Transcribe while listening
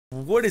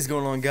What is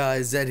going on,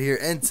 guys? Zed here,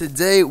 and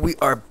today we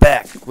are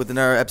back with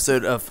another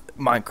episode of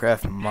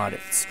Minecraft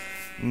Modded.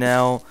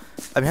 Now,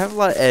 I'm having a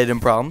lot of editing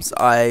problems.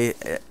 I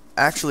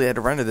actually had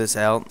to render this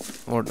out,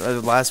 or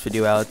the last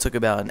video out. It took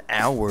about an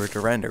hour to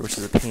render, which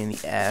is a pain in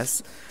the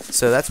ass.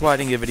 So that's why I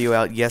didn't get a video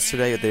out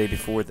yesterday or the day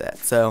before that.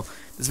 So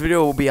this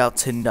video will be out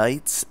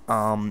tonight.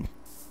 I'm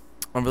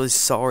really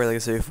sorry, like I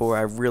said before.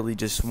 I really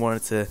just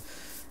wanted to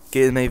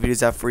get as many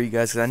videos out for you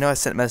guys, because I know I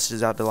sent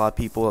messages out to a lot of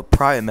people,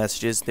 private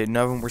messages. None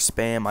of them were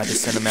spam. I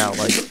just sent them out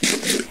like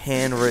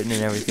handwritten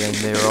and everything.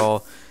 They were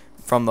all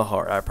from the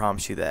heart, I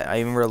promise you that. I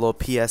even wrote a little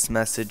PS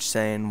message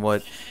saying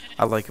what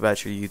I like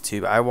about your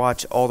YouTube. I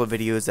watch all the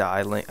videos that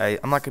I link.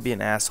 I'm not gonna be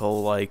an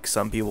asshole like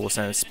some people will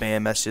send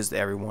spam messages to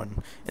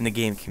everyone in the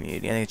game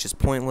community. I think it's just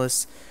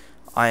pointless.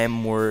 I am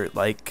more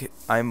like,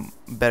 I'm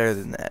better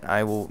than that.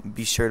 I will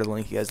be sure to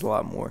link you guys a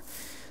lot more.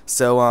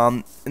 So,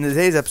 in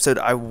today's episode,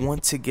 I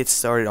want to get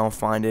started on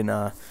finding,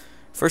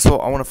 first of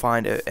all, I want to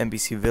find an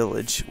NPC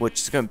village,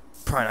 which is probably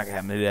not going to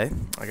happen today.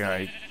 I can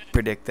already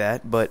predict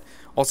that, but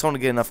also I want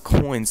to get enough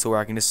coins so where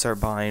I can just start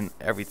buying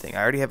everything.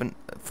 I already have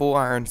full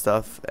iron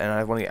stuff, and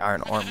I want to get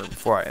iron armor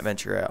before I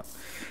venture out.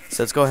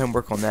 So let's go ahead and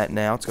work on that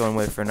now. It's going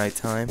away for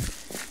nighttime.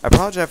 I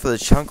apologize for the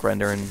chunk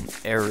rendering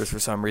errors for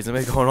some reason.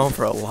 It's been going on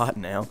for a lot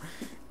now.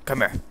 Come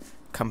here.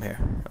 Come here.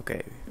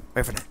 Okay.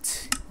 Wait for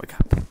that. Wake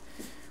up.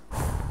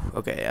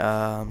 Okay,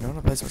 I'm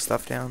gonna put some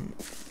stuff down.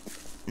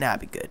 Nah,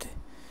 be good.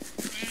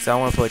 So I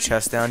want to put a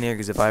chest down here,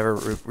 because if I ever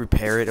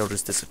repair it, it'll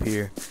just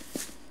disappear.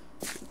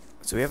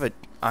 So we have an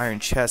iron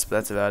chest, but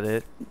that's about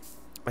it.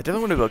 I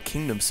definitely want to build a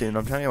kingdom soon.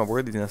 I'm trying to get my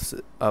worthiness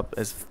up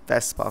as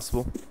fast as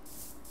possible.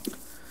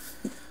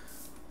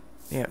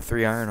 Yeah,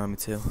 3 iron on me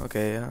too.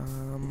 Okay,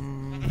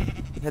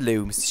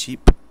 hello, Mr.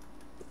 Sheep.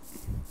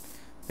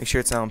 Make sure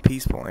it's not on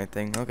peaceful or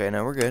anything. Okay,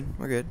 no, we're good.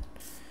 We're good.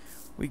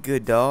 We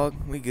good, dog.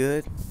 We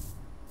good.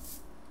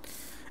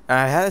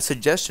 I had a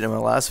suggestion in my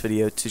last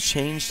video to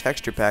change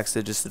texture packs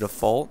to just the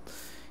default,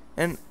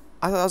 and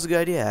I thought that was a good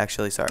idea,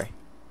 actually. Sorry,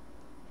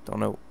 don't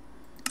know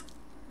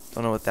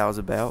what that was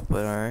about,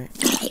 but alright.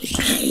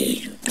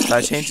 So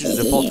I changed it to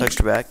the default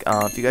texture pack.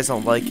 If you guys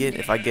don't like it,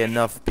 if I get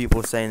enough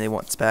people saying they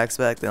want specs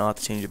back, then I'll have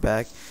to change it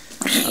back.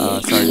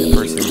 Sorry to the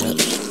person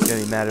that's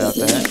gonna be mad about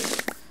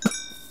that.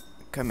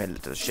 Come here,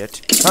 little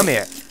shit. Come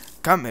here.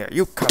 Come here.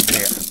 You come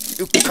here.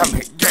 You come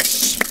here.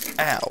 Yes.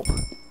 Ow.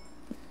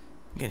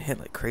 I'm getting hit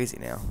like crazy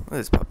now. Look at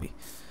this puppy.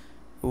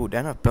 Ooh,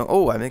 down enough bone.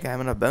 Oh, I think I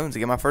have enough bones to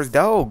get my first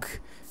dog.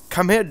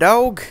 Come here,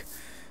 dog.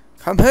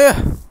 Come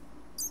here.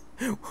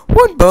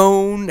 1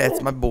 bone.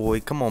 That's my boy.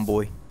 Come on,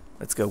 boy.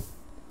 Let's go.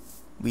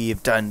 We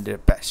have done the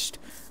best.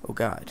 Oh,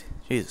 God.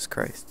 Jesus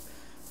Christ.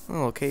 A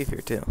little cave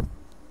here, too.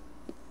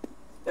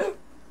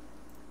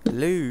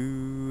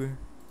 Hello.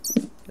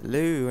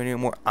 Hello. I need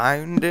more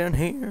iron down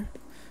here.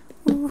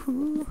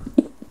 Woohoo.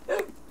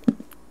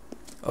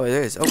 Oh,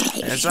 there is. Oh,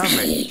 there's a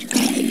zombie.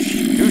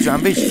 2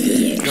 zombies.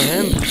 Kill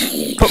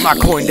him. Put my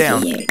coin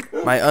down.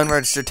 My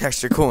unregistered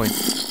texture coin.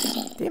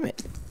 Damn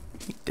it.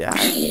 He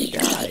died.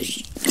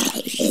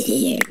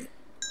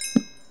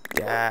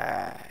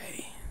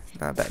 Die.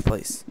 Not a bad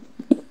place.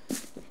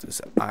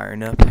 Just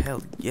iron up.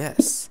 Hell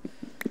yes.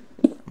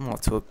 I'm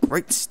off to a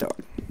great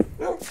start.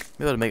 I'll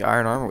be able to make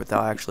iron armor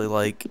without actually,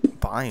 like,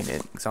 buying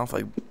it. Because I don't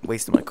feel like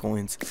wasting my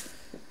coins.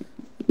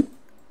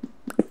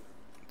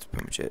 That's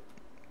pretty much it.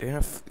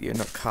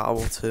 Enough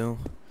cobble too.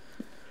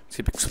 Let's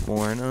keep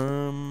exploring.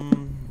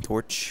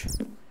 Torch.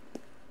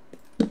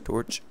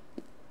 Torch.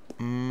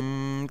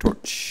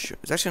 Torch.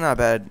 It's actually not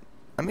bad.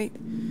 I mean,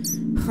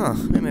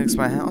 maybe it's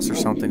my house or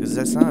something, because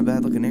that's not a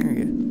bad looking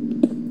area.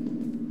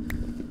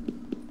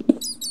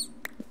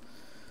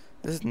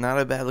 This is not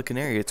a bad looking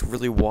area. It's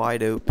really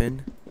wide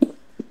open.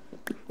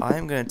 I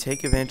am gonna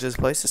take advantage of this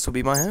place. This will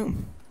be my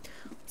home.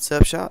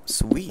 Set up shop.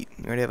 Sweet.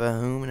 We already have a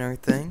home and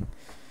everything.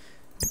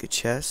 Make a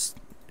chest.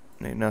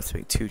 Enough to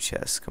make 2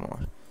 chests. Come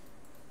on.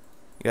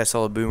 You guys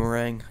saw the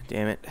boomerang?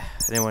 Damn it. I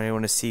didn't want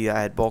anyone to see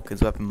I had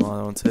Balkan's weapon mod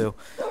on too.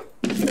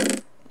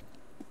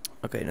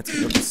 Okay,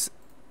 let's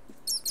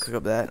cook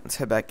up that. Let's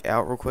head back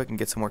out real quick and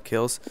get some more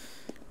kills.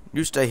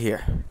 You stay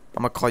here.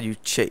 I'm gonna call you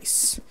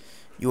Chase.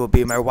 You will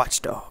be my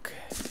watchdog.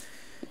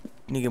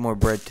 Need to get more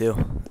bread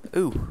too.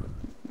 Ooh.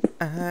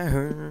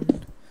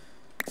 Iron.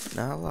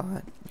 Not a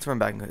lot. Let's run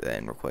back and go to that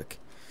end real quick.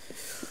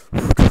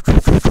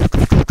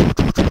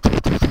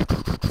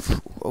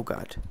 Oh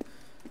God.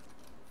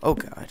 Oh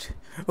God.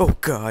 Oh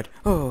God.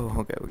 Oh,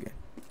 okay, we're good.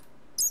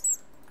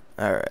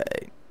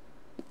 Alright.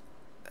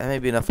 That may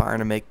be enough iron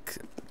to make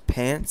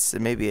pants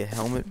and maybe a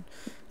helmet.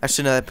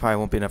 Actually, no, that probably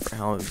won't be enough for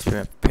helmet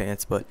for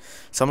pants, but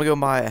so I'm gonna go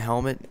buy a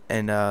helmet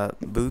and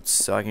boots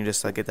so I can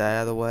just get that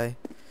out of the way.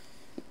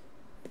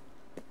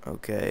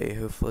 Okay,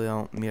 hopefully I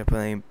don't meet up with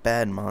any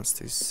bad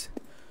monsters.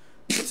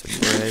 Some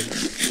bread.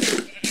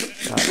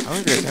 God, I'm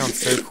gonna go down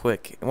so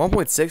quick.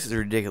 1.6 is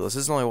ridiculous.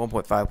 This is only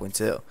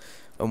 1.5.2.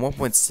 And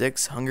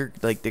 1.6, hunger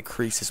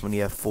decreases when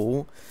you have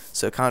full,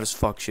 so it kind of just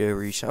fucks you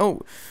over each.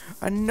 Oh,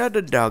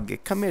 another doggy.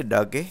 Come here,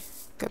 doggy.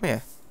 Come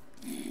here.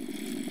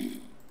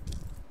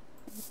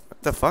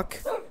 What the fuck?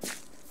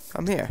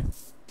 Come here.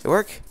 It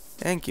work?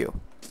 Thank you.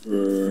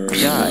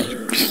 Die.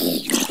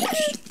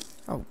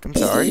 Oh, I'm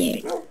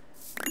sorry.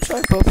 I'm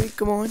sorry, puppy.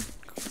 Come on.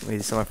 Wait,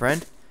 is this my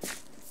friend?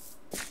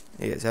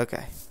 He is,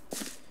 okay.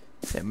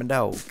 That's my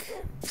dog.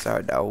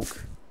 Sorry, dog.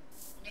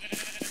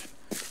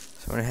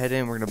 So we're gonna head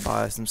in, we're gonna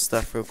buy some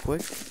stuff real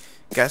quick.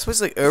 Guys, this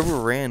place like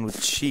overran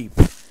with sheep.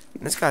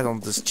 And this guy's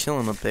on just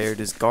chilling up there,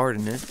 just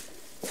guarding it.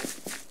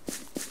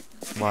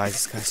 Why is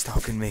this guy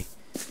stalking me?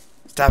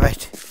 Stop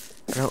it!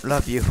 I don't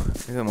love you.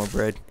 I got more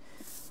bread.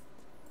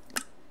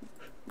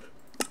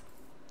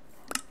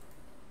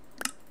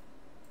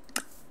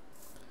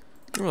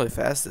 I'm really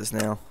fast this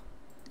now.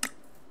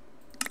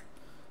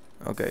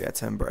 Okay, got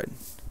 10 bread.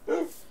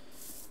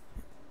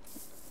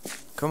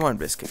 Come on,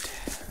 biscuit.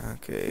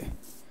 Okay.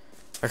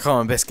 I call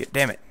him biscuit.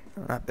 Damn it.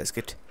 No, not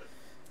biscuit.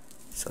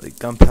 So the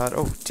gunpowder.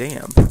 Oh,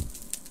 damn.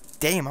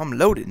 Damn, I'm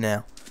loaded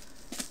now.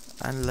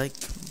 I like.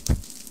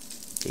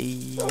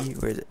 Hey,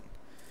 where is it?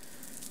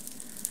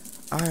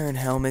 Iron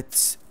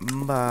helmets.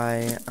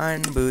 Bye.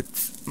 Iron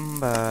boots.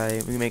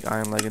 Bye. We can make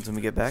iron leggings when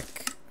we get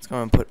back. Let's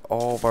go and put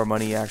all of our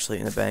money actually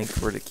in the bank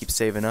for it to keep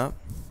saving up.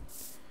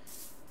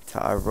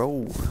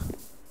 Tyro.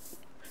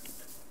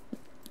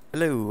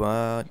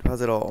 Hello.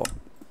 How's it all?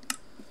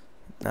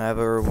 I have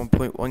over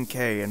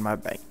 1.1k in my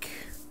bank.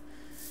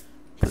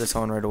 Put this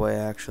on right away,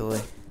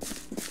 actually.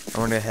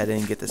 I'm gonna head in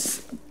and get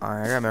this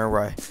iron. I gotta remember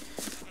where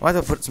I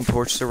have to put some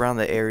torches around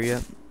the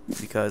area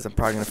because I'm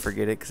probably gonna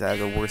forget it because I have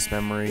the worst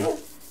memory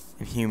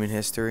in human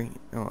history.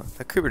 Oh,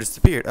 that creeper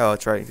disappeared. Oh,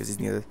 that's right, because he's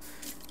near the.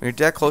 When you're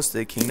that close to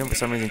the kingdom, for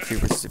some reason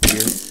creepers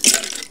disappear.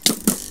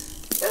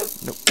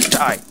 Nope,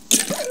 die.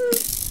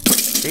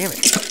 Damn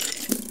it.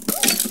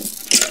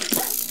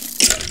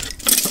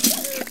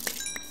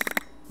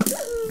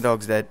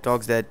 Dog's dead.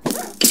 Dog's dead.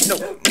 No,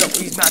 no,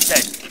 he's not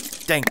dead.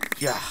 Dang.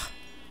 Yeah.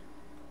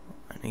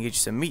 I need to get you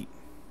some meat.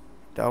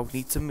 Dog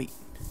needs some meat.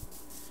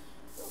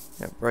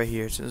 Yep, right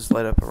here. So just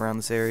light up around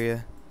this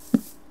area.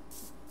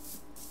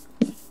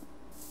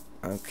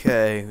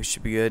 Okay, we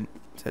should be good.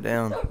 Sit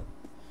down.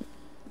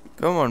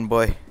 Come on,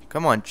 boy.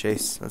 Come on,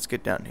 Chase. Let's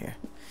get down here.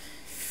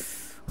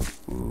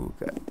 Ooh,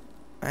 God.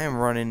 I am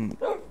running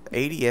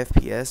 80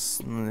 FPS.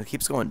 And it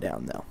keeps going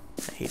down, though.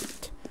 I hate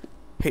it.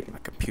 Hate my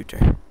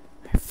computer.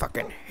 I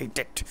fucking hate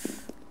it.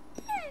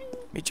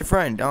 Meet your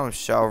friend. Oh,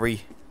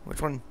 sorry.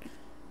 Which one?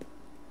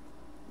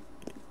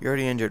 You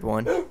already injured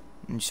one.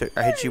 And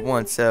I hit you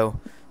once, so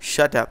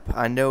shut up.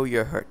 I know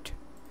you're hurt.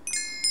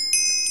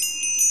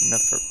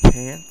 Enough for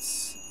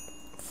pants.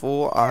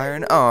 Full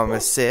iron armor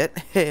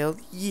set. Hell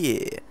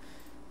yeah.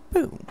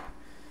 Boom.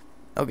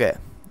 Okay.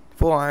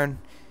 Full iron.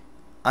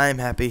 I'm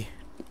happy.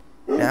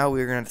 Now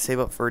we're gonna have to save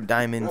up for a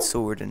diamond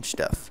sword and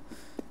stuff.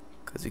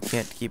 Because we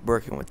can't keep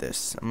working with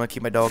this. I'm gonna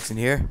keep my dogs in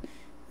here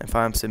and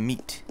find some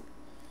meat.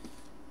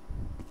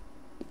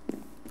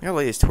 I gotta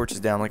lay these torches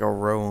down like a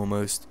row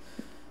almost.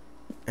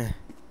 Get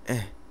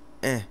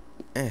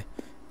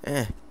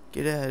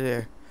out of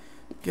there.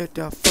 Get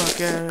the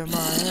fuck out of my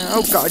house.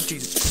 Oh God,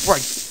 Jesus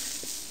Christ.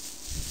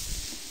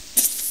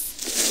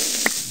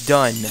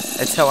 Done.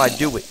 That's how I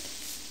do it.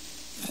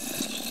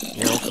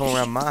 You don't come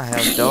around my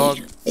house, dog.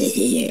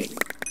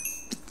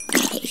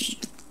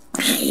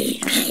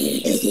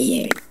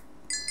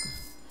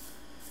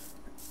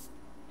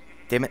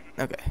 Damn it.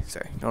 Okay,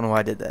 sorry. Don't know why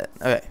I did that.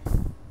 Okay.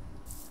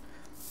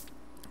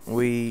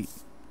 We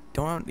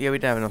don't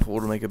have enough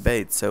wool to make a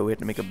bed, so we have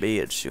to make a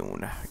bed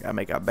soon. Gotta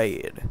make a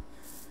bed.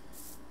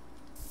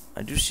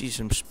 I do see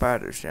some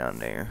spiders down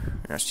there.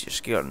 And I see a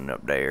skeleton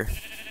up there.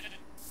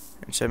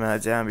 And somehow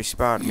the zombie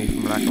spotted me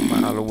from like a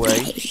mile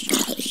away.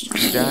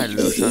 You died,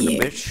 little son of a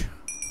bitch.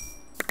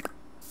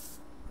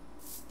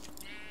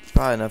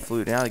 Probably enough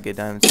loot now to get a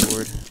diamond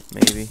sword,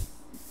 maybe.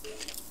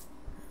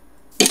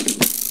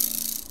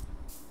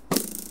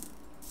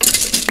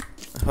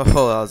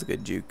 Oh, that was a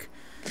good juke.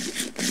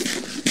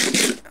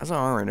 How's my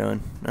armor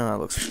doing? No, that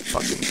looks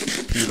fucking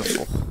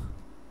beautiful.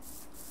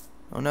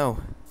 Oh no.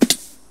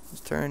 It's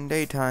turning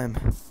daytime.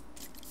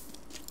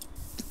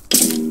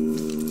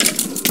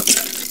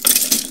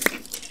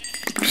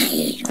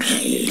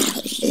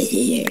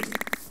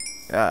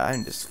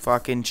 I'm just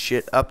fucking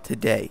shit up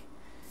today.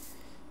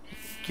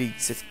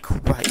 Jesus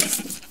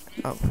Christ.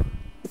 Oh.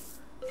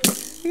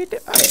 I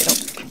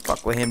don't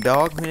fuck with him,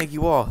 dog. Who do you think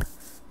you are?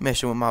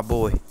 Messing with my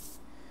boy.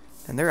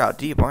 And they're out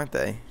deep, aren't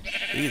they?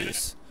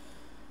 Jesus.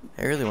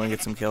 I really want to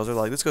get some kills. They're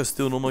like, let's go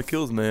stealing all my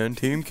kills, man.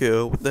 Team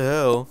kill. What the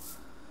hell?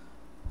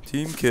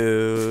 Team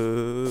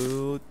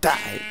kill.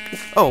 Die.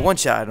 Oh, one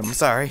shot him.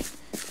 Sorry.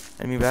 I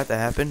didn't mean for that to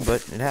happen,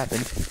 but it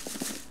happened.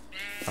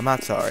 I'm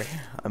not sorry.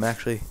 I'm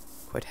actually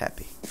quite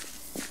happy.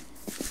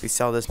 If we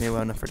sell this, maybe we'll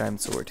have enough for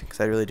diamond sword. Because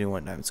I really do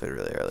want diamond sword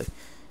really early.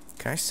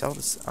 Can I sell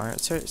this?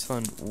 Alright, start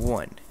selling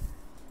one.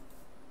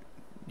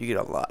 You get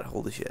a lot.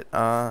 Holy shit.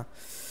 Now,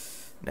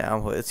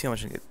 let's see how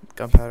much I get.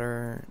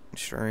 Gunpowder,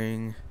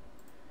 string,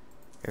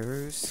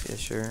 arrows. Yeah,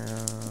 sure.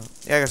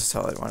 Yeah, I guess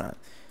I'll sell it. Why not?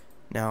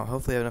 Now,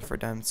 hopefully I have enough for a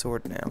diamond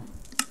sword now.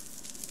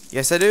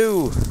 Yes, I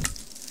do.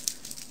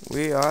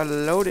 We are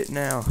loaded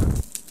now.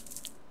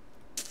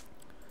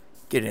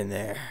 Get in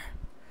there.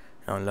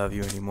 I don't love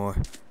you anymore.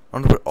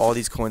 I'm gonna put all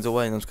these coins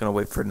away, and I'm just gonna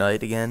wait for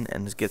night again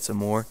and just get some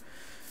more.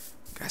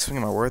 Guys,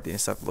 swinging my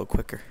worthiness up a little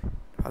quicker.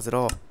 How's it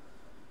all?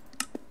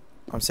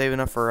 I'm saving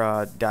up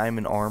for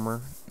diamond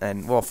armor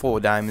and full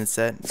diamond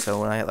set.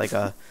 So when I hit like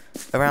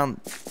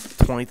around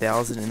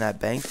 20,000 in that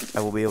bank, I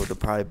will be able to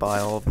probably buy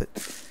all of it.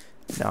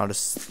 Now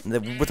just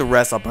with the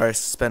rest, I'll probably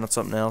spend on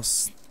something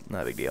else.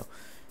 Not a big deal.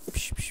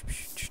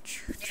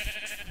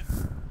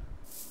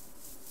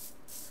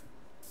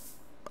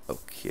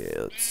 Okay,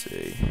 let's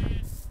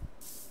see.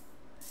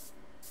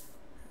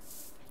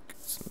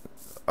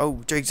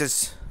 Oh,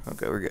 Jesus.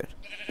 Okay, we're good.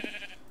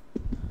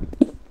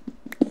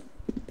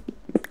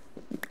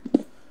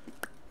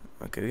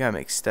 Okay, we gotta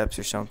make steps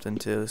or something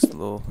too. It's a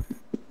little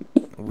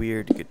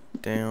weird to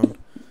get down.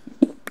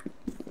 I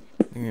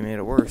think we made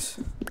it worse.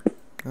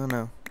 Oh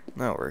no,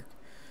 that'll work.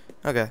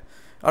 Okay,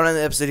 I'll end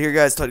the episode here,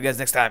 guys. Talk to you guys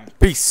next time.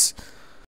 Peace.